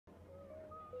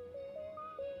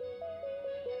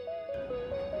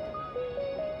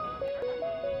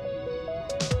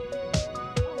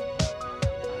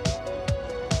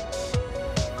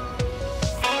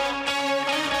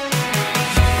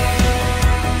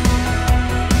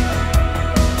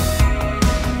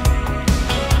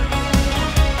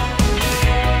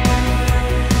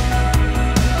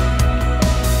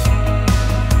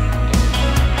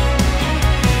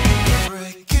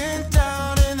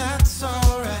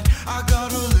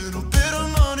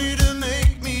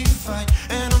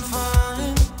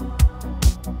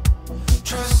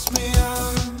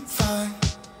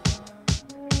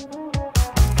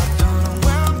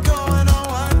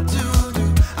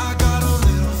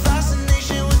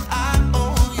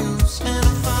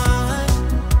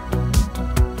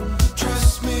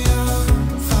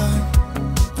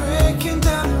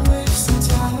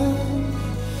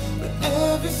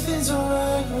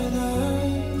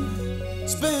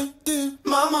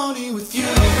my money with you.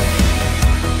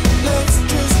 Let's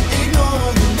just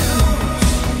ignore the news.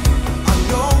 I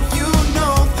know you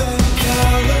know that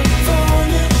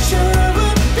California sure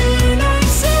would be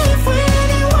nice if we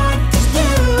knew what to do.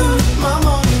 My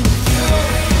money with you.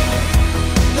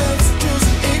 Let's just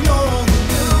ignore the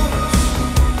news.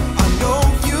 I know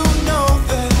you know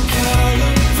that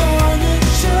California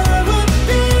sure would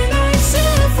be nice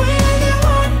if we knew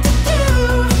what to do.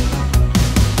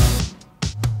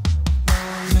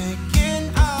 Making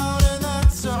out and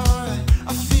that's alright. I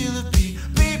feel a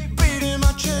beating,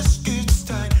 my chest gets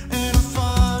tight, and I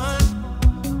find,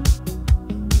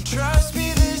 trust me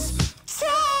this time.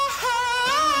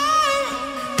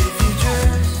 If you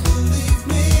just believe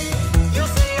me,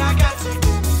 you'll see I got to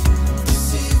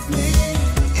deceive me.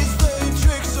 It's playing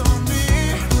tricks on me.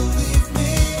 Believe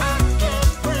me, I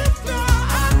can't breathe now.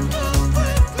 I can't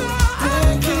breathe now.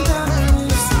 Breaking down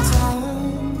is the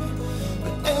time,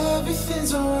 but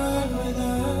everything's alright when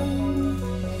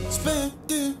I'm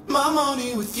spending my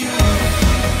money with you.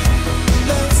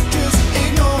 Let's just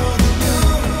ignore the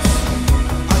news.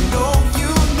 I know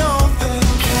you know that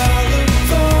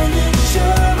California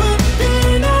sure would be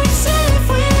nice if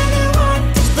we knew what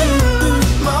to do.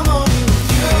 My money with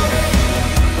you.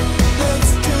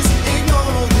 Let's just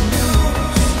ignore the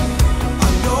news. I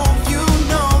know you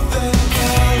know that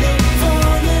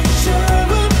California sure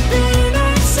would be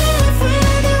nice if we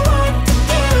knew what to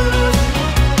do.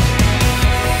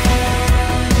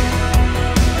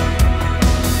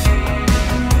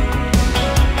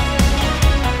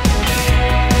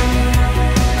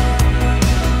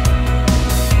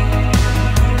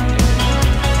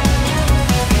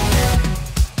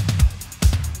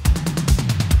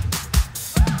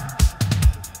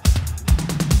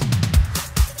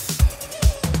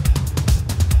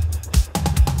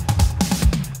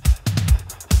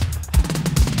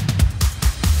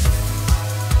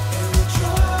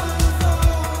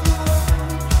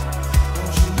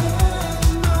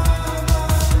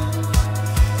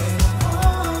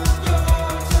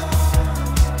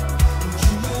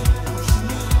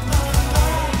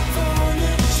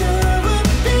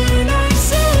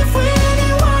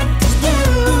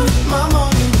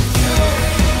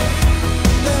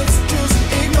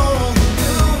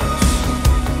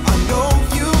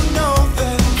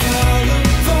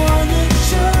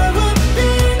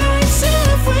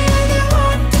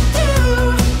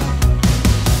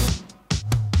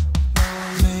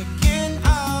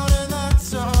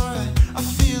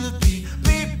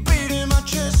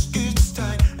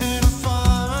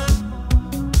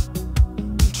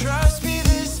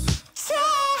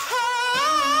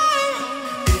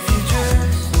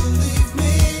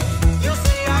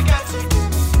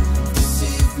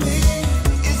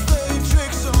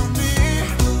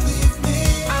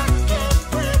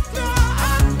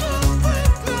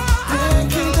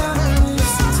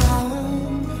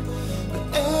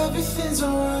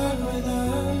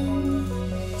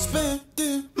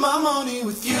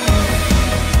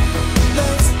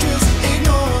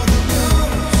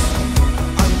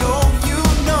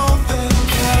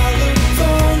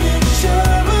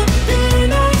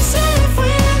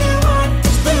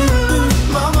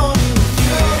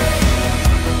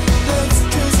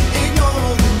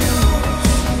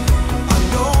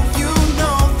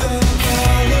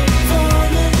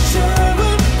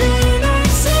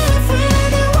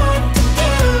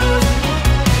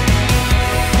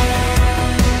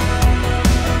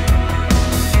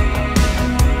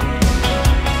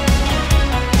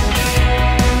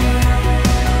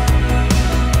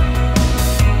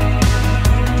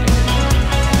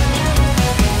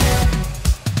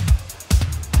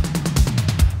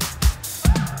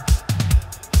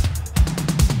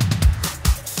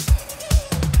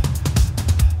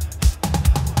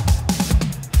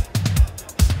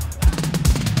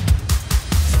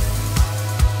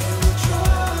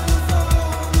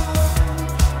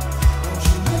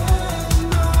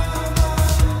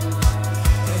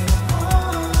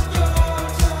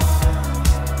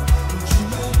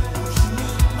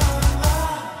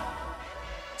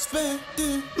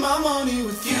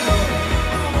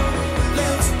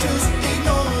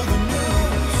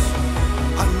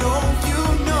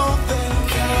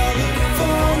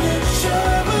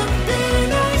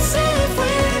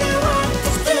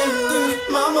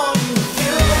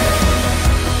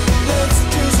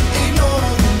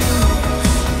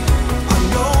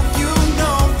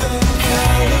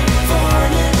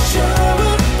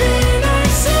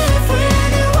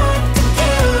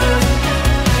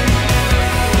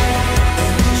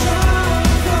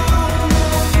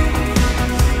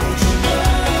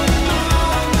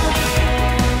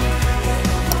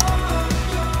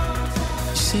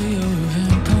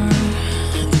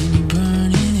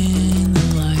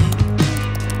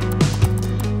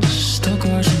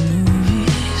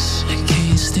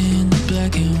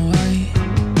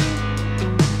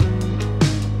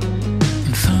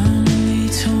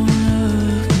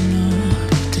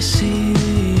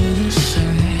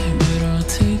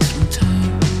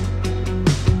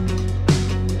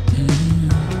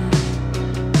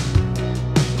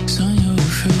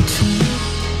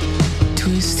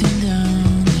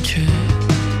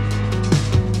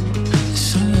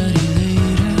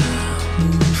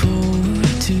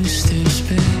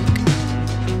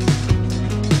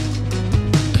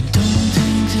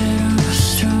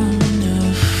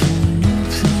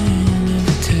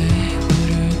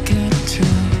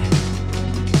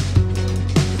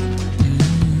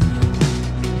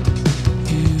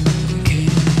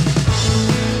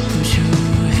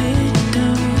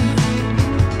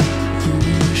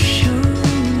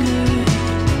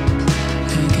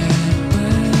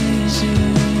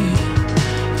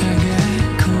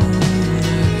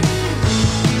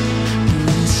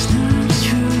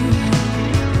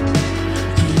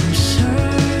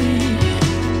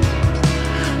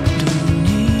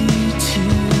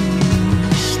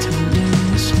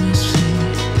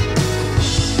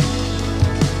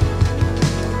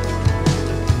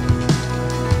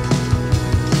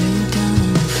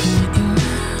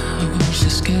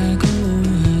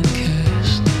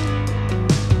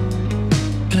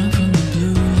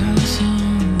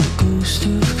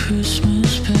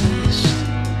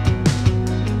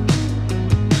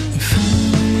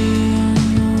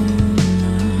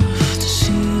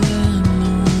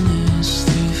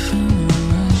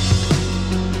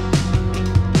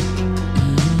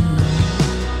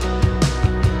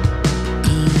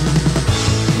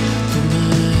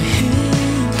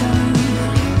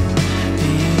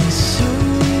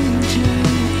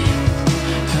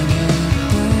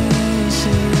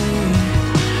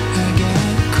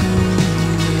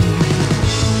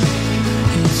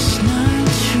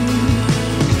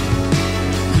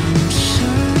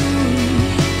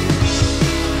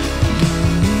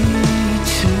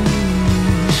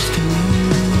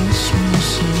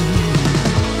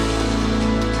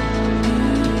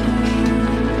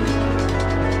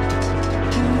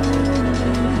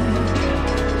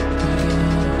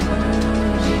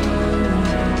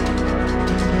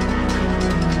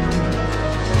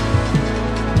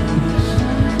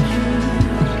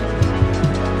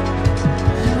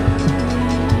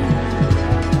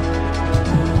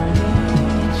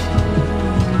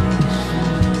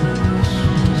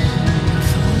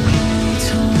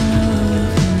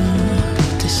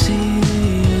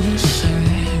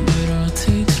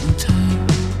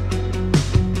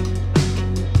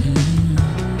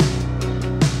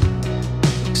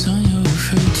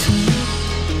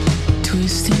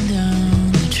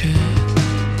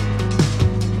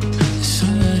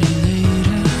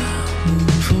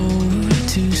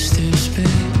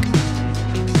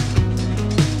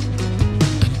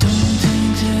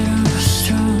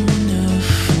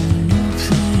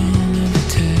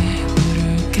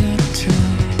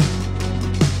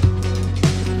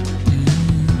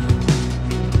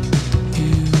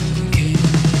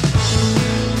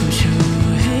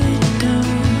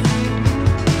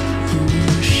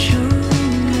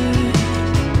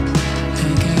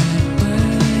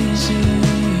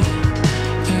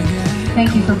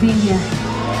 Thank you for being here.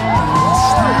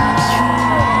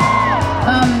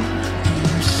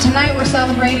 Tonight we're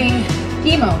celebrating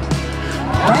emo,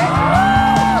 right?